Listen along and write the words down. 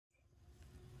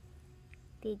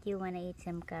Did you want to eat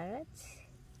some carrots?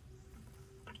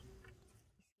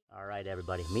 All right,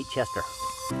 everybody, meet Chester.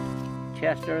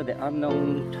 Chester, the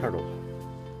unknown turtle.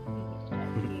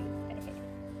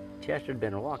 Chester's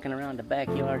been walking around the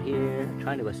backyard here,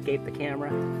 trying to escape the camera.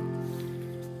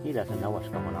 He doesn't know what's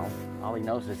going on. All he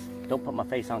knows is, don't put my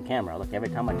face on camera. Look, every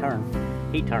time I turn,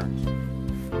 he turns.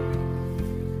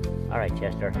 All right,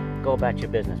 Chester, go about your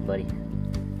business, buddy.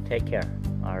 Take care,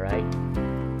 all right?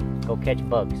 Go catch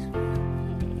bugs.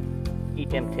 Eat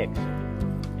them ticks.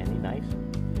 Isn't he nice?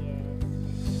 Yes.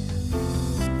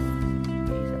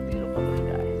 He's a beautiful little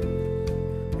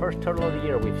guy. First turtle of the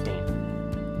year we've seen.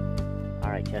 All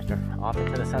right, Chester, off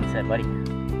into the sunset, buddy.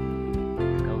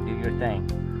 Go do your thing.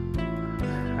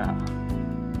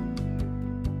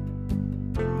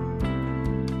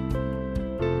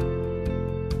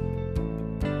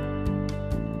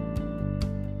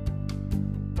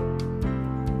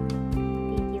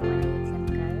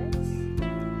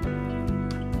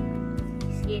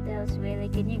 Really,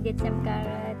 can you get some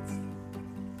carrots?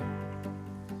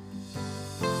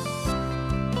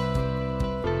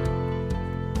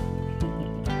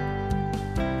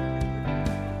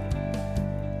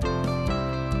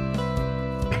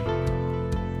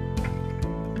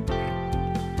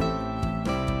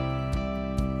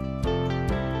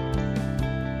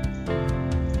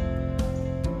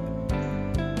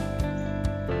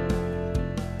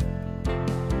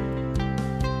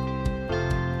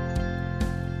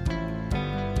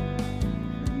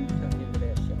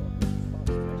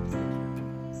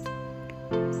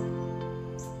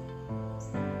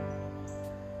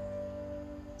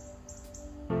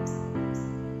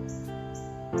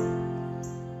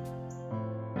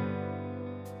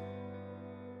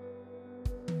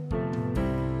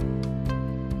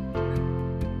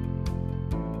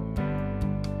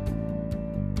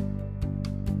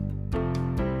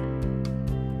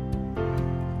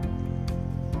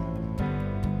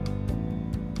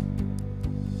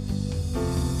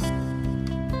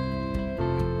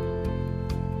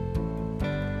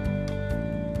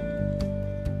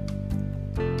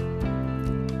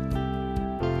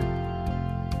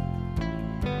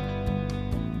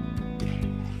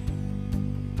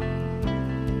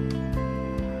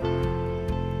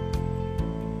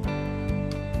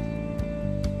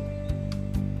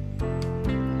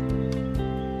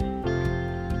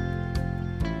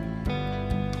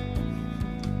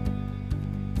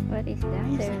 What is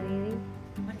down there?